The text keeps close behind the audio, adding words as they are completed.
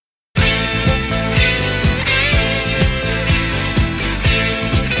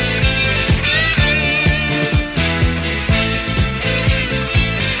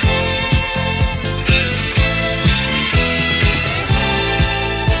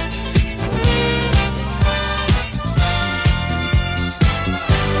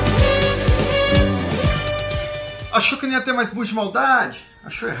achou que não ia ter mais boost de maldade?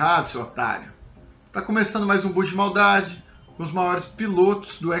 Achou errado, seu otário. Tá começando mais um boost de maldade com os maiores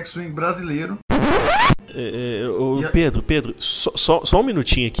pilotos do X-Wing brasileiro. Pedro, só um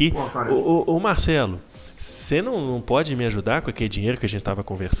minutinho aqui. Ô, Marcelo, você não pode me ajudar com aquele dinheiro que a gente tava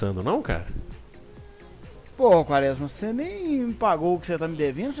conversando, não, cara? Pô, Quaresma, você nem me pagou o que você tá me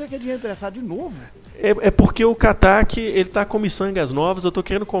devendo, você já quer dinheiro emprestado de novo? É porque o Katak, ele tá com miçangas novas, eu tô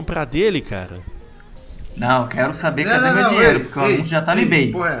querendo comprar dele, cara. Não, quero saber cadê meu dinheiro, porque o anúncio já tá no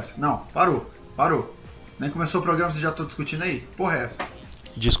eBay. Porra é essa? Não, parou. Nem começou o programa, vocês já estão discutindo aí? Porra é essa?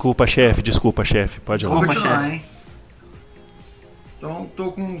 Desculpa, chefe, pode ir lá. Vou continuar, hein? Então,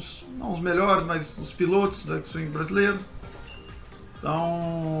 tô com não os melhores, mas os pilotos do X-Wing brasileiro.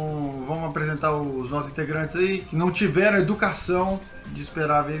 Então, vamos apresentar os nossos integrantes aí, que não tiveram a educação de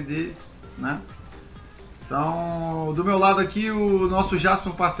esperar a vez deles, né? Então, do meu lado aqui, o nosso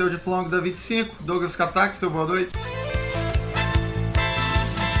Jasper Passeio de Flango da 25, Douglas Katak, seu boa noite.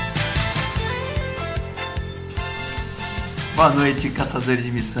 Boa noite, caçadores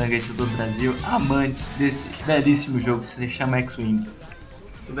de miçanga de todo o Brasil, amantes desse belíssimo jogo que se chama X-Wing.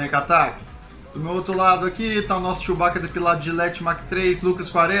 Tudo bem, Katak? Do meu outro lado aqui tá o nosso Chewbacca depilado de Gillette Mach 3, Lucas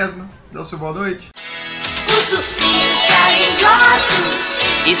Quaresma. Dá o seu boa noite. Os ursinhos carinhosos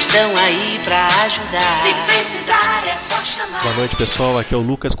estão aí pra ajudar. Se precisar é só chamar. Boa noite, pessoal, aqui é o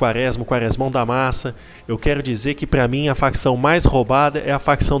Lucas Quaresma, o Quaresmão da Massa. Eu quero dizer que pra mim a facção mais roubada é a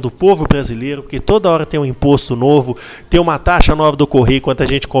facção do povo brasileiro, porque toda hora tem um imposto novo, tem uma taxa nova do correio enquanto a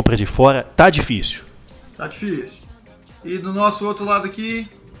gente compra de fora. Tá difícil. Tá difícil. E do nosso outro lado aqui,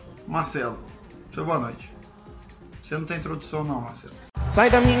 Marcelo. Seu boa noite. Você não tem introdução não, Marcelo. Sai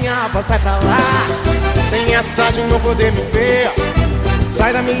da minha aba, sai pra lá. Sem essa de não poder me ver.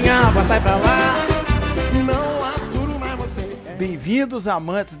 Sai da minha aba, sai pra lá. Não aturo mais você. Bem-vindos,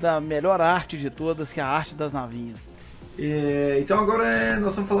 amantes da melhor arte de todas, que é a arte das navinhas. Então agora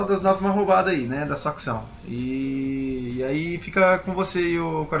nós vamos falar das naves mais roubadas aí, né? Da facção. E aí fica com você e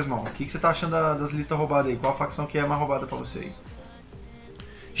o Quaresmão. O que você tá achando das listas roubadas aí? Qual a facção que é mais roubada pra você aí?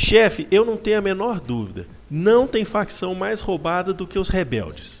 Chefe, eu não tenho a menor dúvida. Não tem facção mais roubada do que os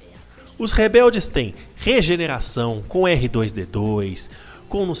rebeldes. Os rebeldes têm regeneração com R2D2,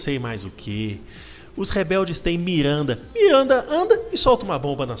 com não sei mais o que. Os rebeldes têm Miranda. Miranda anda e solta uma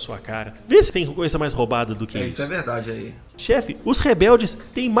bomba na sua cara. Vê se tem coisa mais roubada do que isso. Isso é verdade aí. Chefe, os rebeldes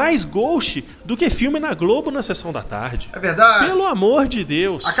têm mais Ghost do que filme na Globo na sessão da tarde. É verdade. Pelo amor de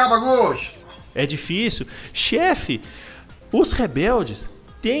Deus. Acaba Ghost. É difícil. Chefe, os rebeldes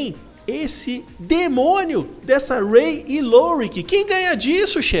têm esse demônio dessa Rey e Lorik. Quem ganha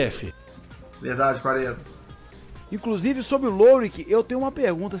disso, chefe? Verdade, 40. Inclusive, sobre o Lorik, eu tenho uma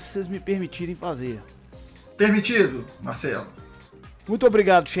pergunta, se vocês me permitirem fazer. Permitido, Marcelo. Muito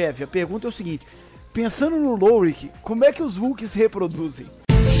obrigado, chefe. A pergunta é o seguinte. Pensando no Lorik, como é que os Vulks se reproduzem?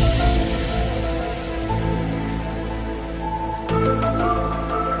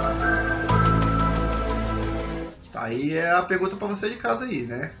 Aí é a pergunta pra você de casa aí,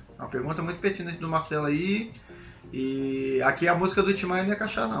 né? Uma pergunta muito pertinente do Marcelo aí. E aqui a música do Tim Maia não ia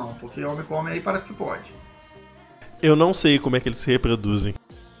encaixar não, porque homem com homem aí parece que pode. Eu não sei como é que eles se reproduzem.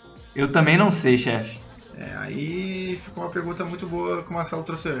 Eu também não sei, chefe. Aí ficou uma pergunta muito boa que o Marcelo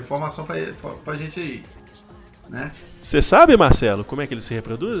trouxe aí. Informação pra gente aí, né? Você sabe, Marcelo, como é que eles se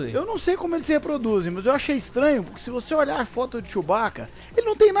reproduzem? Eu não sei como eles se reproduzem, mas eu achei estranho, porque se você olhar a foto de Chewbacca, ele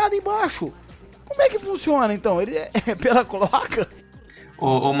não tem nada embaixo. Como é que funciona, então? Ele é pela cloaca?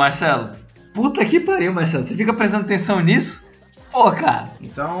 Ô Marcelo, puta que pariu, Marcelo. Você fica prestando atenção nisso? Pô, cara.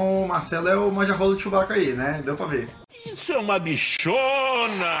 Então o Marcelo é o manja-rolo de Chewbacca aí, né? Deu pra ver. Isso é uma bichona!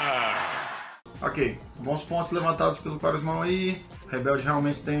 Ok, bons pontos levantados pelo Quaresmão aí. O Rebelde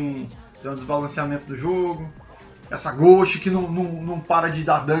realmente tem um desbalanceamento do jogo. Essa Ghost que não para de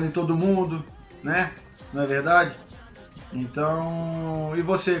dar dano em todo mundo, né? Não é verdade? Então, e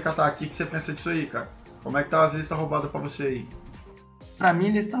você, Katak, o que você pensa disso aí, cara? Como é que tá as listas roubadas pra você aí? Pra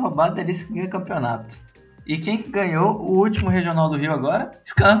mim, lista roubada é lista que ganha campeonato. E quem que ganhou o último regional do Rio agora?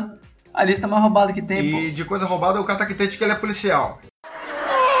 Scan. A lista mais roubada que tem, pô. E de coisa roubada, o Katak tem que ele é policial.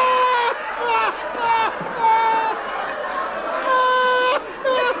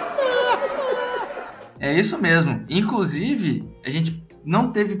 É isso mesmo. Inclusive, a gente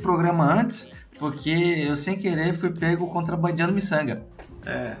não teve programa antes, porque eu sem querer fui pego contrabandeando miçanga.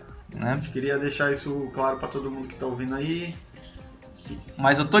 É, né? A gente queria deixar isso claro pra todo mundo que tá ouvindo aí.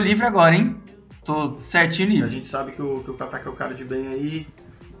 Mas eu tô livre agora, hein? Tô certinho livre. A gente sabe que o Katak é o cara de bem aí.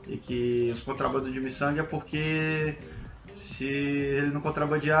 E que os contrabandos de miçanga é porque se ele não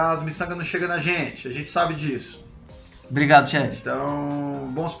contrabandear, as miçangas não chegam na gente. A gente sabe disso. Obrigado, chefe. Então,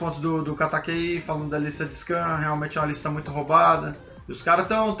 bons pontos do Kataki aí, falando da lista de scan, realmente é uma lista muito roubada. E os caras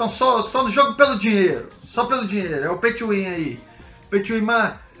estão só no jogo pelo dinheiro, só pelo dinheiro, é o pay to win aí. O pay to win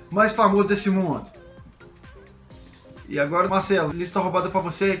mais famoso desse mundo. E agora, Marcelo, lista roubada pra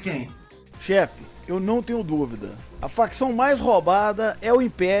você é quem? Chefe, eu não tenho dúvida. A facção mais roubada é o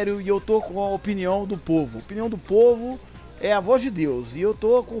Império e eu tô com a opinião do povo. A opinião do povo é a voz de Deus. E eu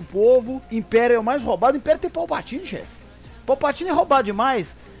tô com o povo. Império é o mais roubado. Império tem Palpatine, chefe. Palpatine é roubado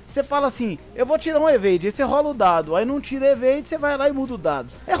demais. Você fala assim, eu vou tirar um evade. Aí você rola o dado. Aí não tira evade, você vai lá e muda o dado.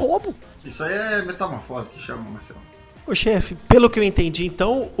 É roubo. Isso aí é metamorfose que chama, Marcelo. Ô chefe, pelo que eu entendi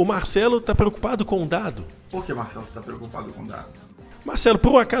então, o Marcelo tá preocupado com o dado. Por que, Marcelo, você tá preocupado com o dado? Marcelo,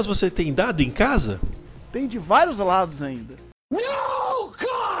 por um acaso você tem dado em casa? Tem de vários lados ainda. No,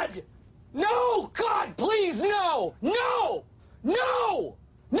 God! No, God, please, no! No! No!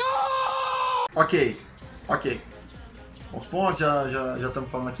 No! Ok. Bons pontos, já estamos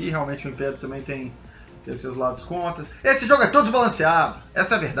falando aqui. Realmente o Império também tem seus lados contras. Esse jogo é todo desbalanceado,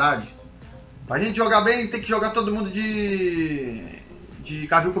 essa é a verdade. Pra gente jogar bem, tem que jogar todo mundo de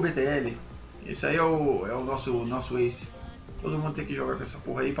Cavil com BTL. Esse aí é o nosso ace. Todo mundo tem que jogar com essa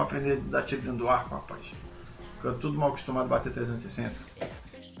porra aí pra aprender a dar tiro dentro do arco, rapaz. Ficando tudo mal acostumado a bater 360.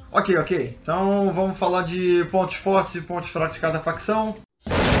 Ok. Então vamos falar de pontos fortes e pontos fracos de cada facção.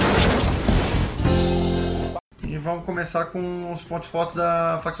 E vamos começar com os pontos fortes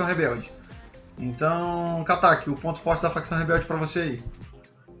da facção rebelde. Então, Kataki, o ponto forte da facção rebelde pra você aí.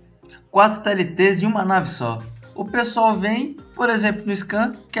 4 TLTs e uma nave só. O pessoal vem, por exemplo, no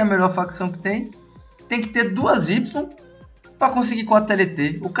Scan, que é a melhor facção que tem que ter 2 Y pra conseguir 4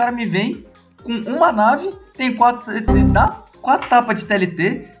 TLT. O cara me vem com uma nave, tem 4 TLT, dá 4 tapas de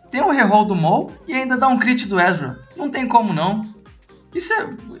TLT, tem um reroll do Maul e ainda dá um crit do Ezra. Não tem como não. Isso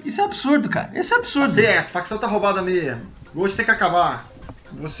é absurdo, cara. Isso é absurdo. Tá certo, a facção tá roubada mesmo. Hoje tem que acabar.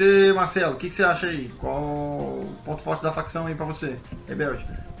 Você, Marcelo, o que você acha aí? Qual o ponto forte da facção aí pra você, rebelde?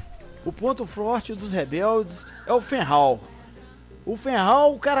 O ponto forte dos rebeldes é o Fenral. O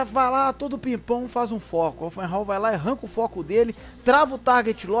Fenral, o cara vai lá, todo pimpão, faz um foco. O Fenral vai lá, arranca o foco dele, trava o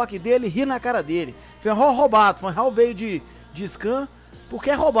target lock dele, ri na cara dele. Fenral roubado. Fenral veio de Scan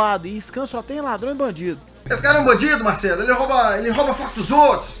porque é roubado. E Scan só tem ladrão e bandido. Esse cara é um bandido, Marcelo. Ele rouba foco dos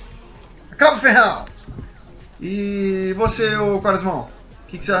outros. Acaba o Ferral. E você, ô Quaresmão, o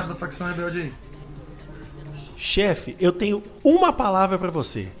que você acha da facção rebelde aí? Chefe, eu tenho uma palavra pra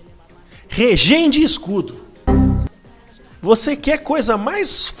você. Regende escudo. Você quer coisa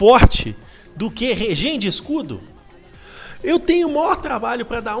mais forte do que regende escudo? Eu tenho o maior trabalho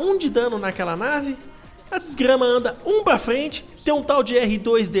pra dar 1 de dano naquela nave. A desgrama anda 1 pra frente. Tem um tal de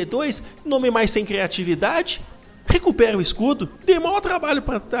R2D2, nome mais sem criatividade. Recupera o escudo. Dei maior trabalho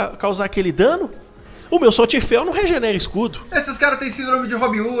pra causar aquele dano. O meu Sotifel não regenera escudo. Esses caras têm síndrome de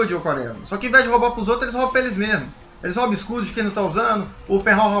Robin Hood, ô Quaresma. Só que ao invés de roubar pros outros, eles roubam pra eles mesmos. Eles roubam escudo de quem não tá usando. O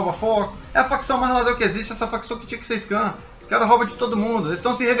Ferral rouba foco. É a facção mais ladrão que existe, essa facção que tinha que ser Scan. Os caras roubam de todo mundo. Eles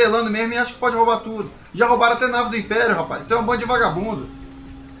estão se revelando mesmo e acham que pode roubar tudo. Já roubaram até nave do Império, rapaz. Isso é um bando de vagabundo.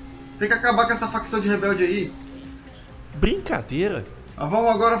 Tem que acabar com essa facção de rebelde aí. Brincadeira. Mas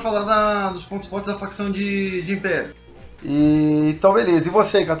vamos agora falar dos pontos fortes da facção de Império. Então beleza, e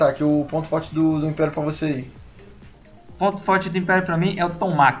você, Kataki, o ponto forte do Império pra você aí? O ponto forte do Império pra mim é o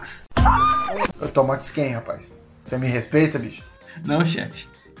Tom Max. O Tom Max quem, rapaz? Você me respeita, bicho? Não, chefe.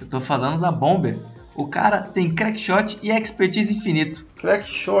 Eu tô falando da Bomber. O cara tem crackshot e expertise infinito.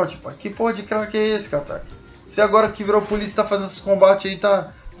 Crackshot, pá. Que porra de crack é esse, Kataki? Você agora que virou polícia tá fazendo esses combates aí,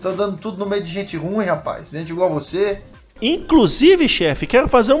 tá dando tudo no meio de gente ruim, rapaz. Gente igual a você. Inclusive, chefe, quero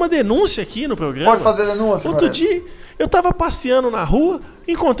fazer uma denúncia aqui no programa. Pode fazer denúncia, Outro dia, eu tava passeando na rua,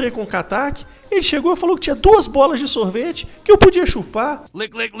 encontrei com o Kataki, ele chegou e falou que tinha 2 bolas de sorvete que eu podia chupar.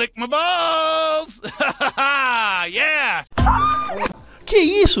 Lick, lick, lick my balls! Yeah! Que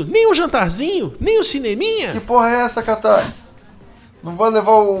isso? Nem um jantarzinho? Nem um cineminha? Que porra é essa, Kataki? Não vai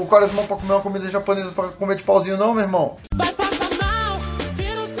levar o Quaresmão pra comer uma comida japonesa pra comer de pauzinho não, meu irmão? Vai passar mal,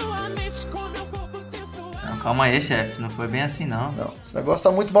 vira sua mente com meu corpo sensual. Não, calma aí, chefe. Não foi bem assim, não. Não, esse negócio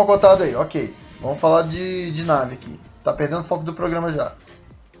tá muito mal cotado aí, ok. Vamos falar de nave aqui. Tá perdendo o foco do programa já.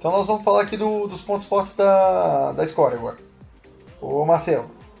 Então nós vamos falar aqui dos pontos fortes da Score agora. Ô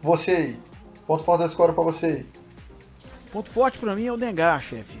Marcelo, você aí. Ponto forte da Score pra você aí. Ponto forte pra mim é o Dengar,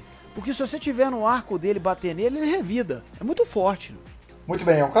 chefe. Porque se você tiver no arco dele bater nele, ele revida. É muito forte. Muito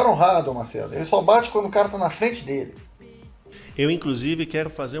bem, é um cara honrado, Marcelo. Ele só bate quando o cara tá na frente dele. Eu, inclusive, quero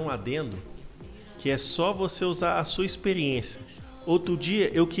fazer um adendo, que é só você usar a sua experiência. Outro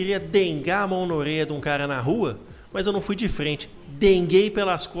dia, eu queria dengar a mão na orelha de um cara na rua, mas eu não fui de frente. Denguei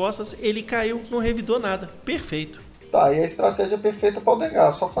pelas costas, ele caiu, não revidou nada. Perfeito. Tá, e a estratégia perfeita para o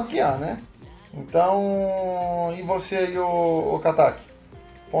Dengar, só flanquear, né? Então, e você aí, o Katak?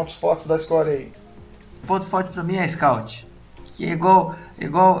 Pontos fortes da score aí. Ponto forte pra mim é Scout. Que é igual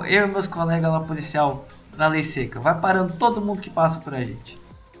eu e meus colegas lá policial na lei seca. Vai parando todo mundo que passa por a gente.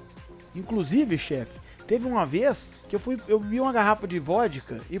 Inclusive, chefe, teve uma vez que eu vi uma garrafa de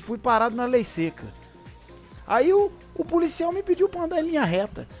vodka e fui parado na lei seca. Aí o policial me pediu pra andar em linha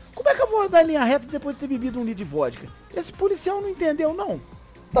reta. Como é que eu vou andar em linha reta depois de ter bebido 1 litro de vodka? Esse policial não entendeu, não.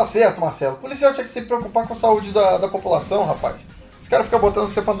 Tá certo, Marcelo. O policial tinha que se preocupar com a saúde da população, rapaz. Os caras ficam botando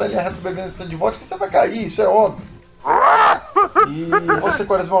você pra andar em linha reta bebendo esse tanto de vodka, você vai cair, isso é óbvio. E você,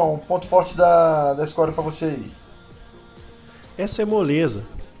 Quaresmão, ponto forte da score pra você aí. Essa é moleza.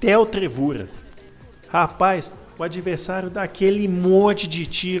 Theo Trevura. Rapaz, o adversário dá aquele monte de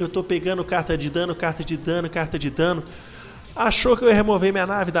tiro. Eu tô pegando carta de dano. Achou que eu ia remover minha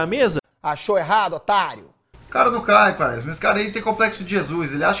nave da mesa? Achou errado, otário? O cara não cai, Quaresma. Esse cara aí tem complexo de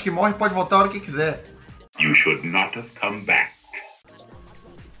Jesus. Ele acha que morre e pode voltar a hora que quiser. You should not have come back.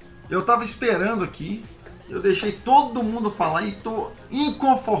 Eu tava esperando aqui. Eu deixei todo mundo falar e tô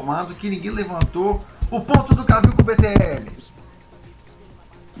inconformado que ninguém levantou o ponto do Cavil com o BTL.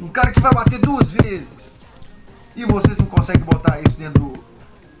 Um cara que vai bater 2 vezes. E vocês não conseguem botar isso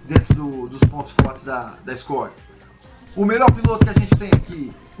dentro dos pontos fortes da score. O melhor piloto que a gente tem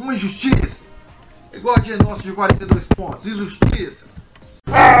aqui. Uma injustiça. Igual a dia nosso de 42 pontos. Injustiça.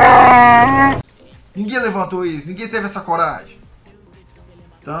 Ninguém levantou isso. Ninguém teve essa coragem.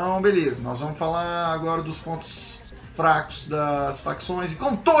 Então, beleza. Nós vamos falar agora dos pontos fracos das facções. E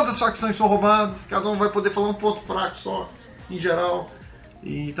como todas as facções são roubadas, cada um vai poder falar um ponto fraco só, em geral.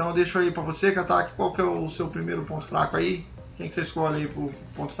 Então eu deixo aí pra você, Katak, qual que é o seu primeiro ponto fraco aí? Quem que você escolhe aí pro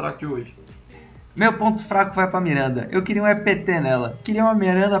ponto fraco de hoje? Meu ponto fraco vai pra Miranda. Eu queria um Ep.2 nela. Queria uma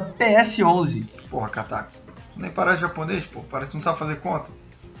Miranda PS11. Porra, Katak, nem parece japonês, pô. Parece que não sabe fazer conta.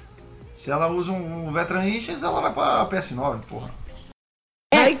 Se ela usa um Veteran Issues, ela vai pra PS9, porra.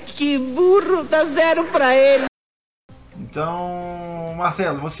 Ai, que burro, dá 0 pra ele. Então,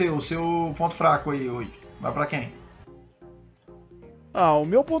 Marcelo, você, o seu ponto fraco aí hoje, vai pra quem? Ah, o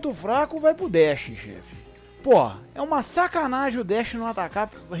meu ponto fraco vai pro Dash, chefe. Pô, é uma sacanagem o Dash não atacar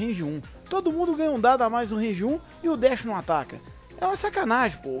range 1. Todo mundo ganha um dado a mais no range 1 e o Dash não ataca. É uma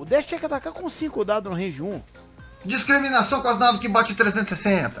sacanagem, pô. O Dash tinha que atacar com 5 dados no range 1. Discriminação com as naves que bate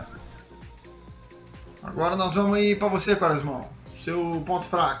 360. Agora nós vamos ir pra você, Quaresmão. Seu ponto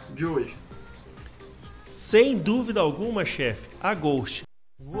fraco de hoje. Sem dúvida alguma, chefe, a Ghost.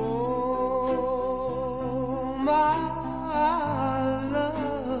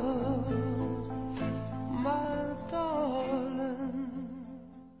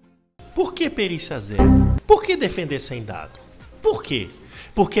 Por que perícia 0? Por que defender sem dado? Por quê?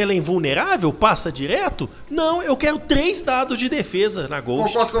 Porque ela é invulnerável? Passa direto? Não, eu quero 3 dados de defesa na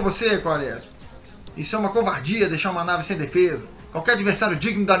Ghost. Concordo com você, Quaresma. Isso é uma covardia deixar uma nave sem defesa. Qualquer adversário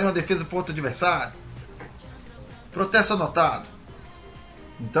digno daria uma defesa pro outro adversário. Protesto anotado.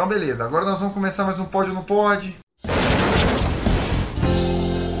 Então beleza, agora nós vamos começar mais um Pode ou Não Pode.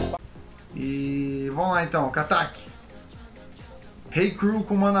 E vamos lá então, Katak. Hey Crew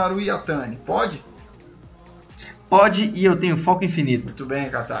com Manaru e Yatani, pode? Pode, e eu tenho foco infinito. Muito bem,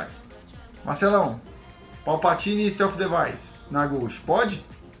 Katak. Marcelão, Palpatine e Stealth Device na Ghost, pode?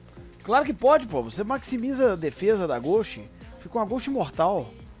 Claro que pode, pô. Você maximiza a defesa da Ghost, fica uma Ghost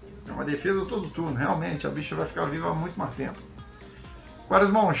mortal. É uma defesa todo turno, realmente, a bicha vai ficar viva há muito mais tempo.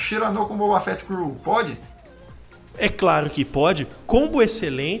 Quaresmão, Shirano com Boba Fett Crew, pode? É claro que pode, combo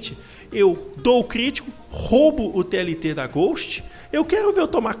excelente. Eu dou o crítico, roubo o TLT da Ghost. Eu quero ver eu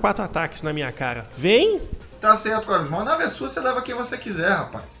tomar 4 ataques na minha cara. Vem! Tá certo, Quaresmão. A nave é sua, você leva quem você quiser,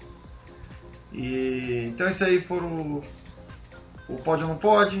 rapaz. Então isso aí foram o Pode ou Não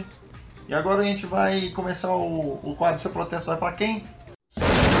Pode. E agora a gente vai começar o quadro Seu Protesto vai pra quem?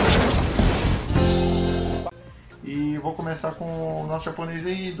 E vou começar com o nosso japonês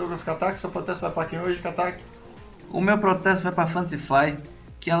aí, Douglas Katak. Seu protesto vai pra quem hoje, Katak? O meu protesto vai pra Fantasy Fly,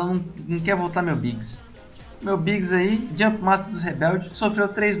 que ela não quer voltar meu Biggs. Meu Biggs aí, Jump Master dos Rebeldes, sofreu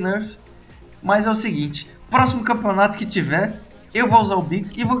 3 nerfs. Mas é o seguinte, próximo campeonato que tiver, eu vou usar o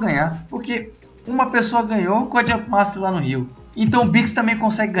Biggs e vou ganhar. Porque uma pessoa ganhou com a Jump Master lá no Rio. Então o Biggs também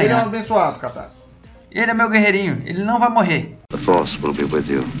consegue ganhar. Ele é um abençoado, Katak. Ele é meu guerreirinho, ele não vai morrer. The Force will be with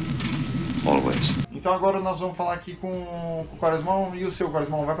you. Always. Então agora nós vamos falar aqui com o Quaresmão. E o seu,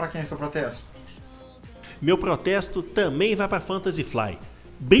 Quaresmão, vai pra quem seu protesto? Meu protesto também vai pra Fantasy Fly.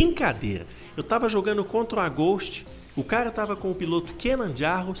 Brincadeira. Eu tava jogando contra a Ghost, o cara tava com o piloto Kenan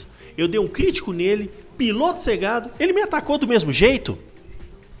Jarros, eu dei um crítico nele, piloto cegado, ele me atacou do mesmo jeito?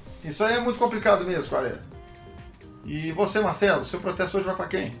 Isso aí é muito complicado mesmo, Quaresma. E você, Marcelo, seu protesto hoje vai pra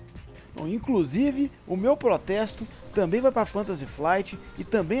quem? Bom, inclusive, o meu protesto também vai pra Fantasy Flight e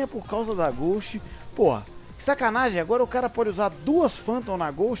também é por causa da Ghost. Porra, que sacanagem, agora o cara pode usar 2 Phantom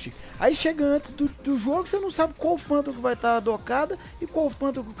na Ghost, aí chega antes do jogo, você não sabe qual Phantom que vai estar docada e qual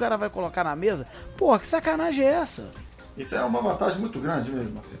Phantom que o cara vai colocar na mesa. Porra, que sacanagem é essa? Isso é uma vantagem muito grande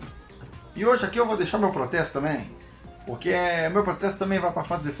mesmo, Marcelo. E hoje aqui eu vou deixar meu protesto também, porque meu protesto também vai pra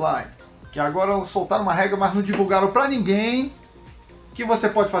Fantasy Flight, que agora eles soltaram uma regra, mas não divulgaram pra ninguém que você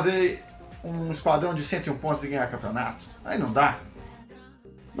pode fazer um esquadrão de 101 pontos e ganhar campeonato. Aí não dá.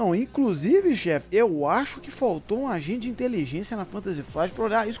 Não, inclusive, chefe, eu acho que faltou um agente de inteligência na Fantasy Flight pra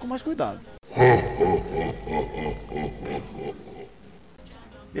olhar isso com mais cuidado.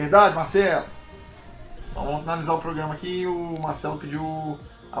 Verdade, Marcelo? Então vamos finalizar o programa aqui. O Marcelo pediu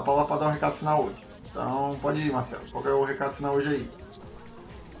a palavra para dar um recado final hoje. Então pode ir, Marcelo. Qual que é o recado final hoje aí?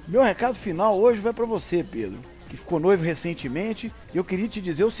 Meu recado final hoje vai pra você, Pedro, que ficou noivo recentemente, e eu queria te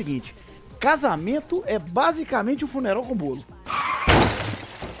dizer o seguinte: casamento é basicamente um funeral com bolo.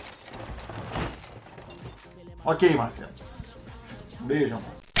 Ok, Marcelo. Um beijo,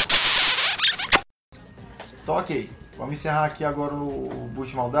 amor. Então, ok. Vamos encerrar aqui agora o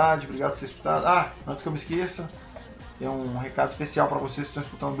Boost de Maldade. Obrigado por ter escutado. Ah, antes que eu me esqueça, tem um recado especial para vocês que estão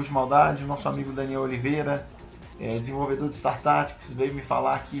escutando o Boost de Maldade. O nosso amigo Daniel Oliveira, desenvolvedor de Star Tactics, veio me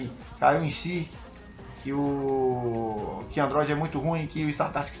falar que caiu em si, que Android é muito ruim, que o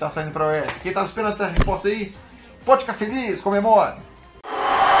Star Tactics está saindo para iOS. Quem estava esperando essa resposta aí, pode ficar feliz, comemore!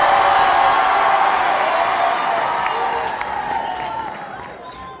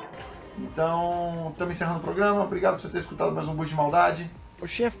 Então, estamos encerrando o programa. Obrigado por você ter escutado mais um Boost de Maldade. Ô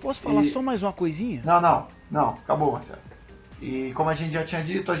chefe, posso falar só mais uma coisinha? Não, acabou, Marcelo. E como a gente já tinha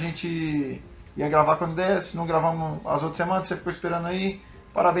dito, a gente ia gravar quando desse, não gravamos as outras semanas, você ficou esperando aí.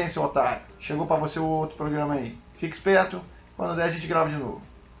 Parabéns, seu otário. Chegou pra você o outro programa aí. Fique esperto, quando der a gente grava de novo.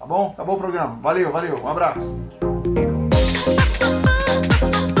 Tá bom? Acabou o programa. Valeu, um abraço.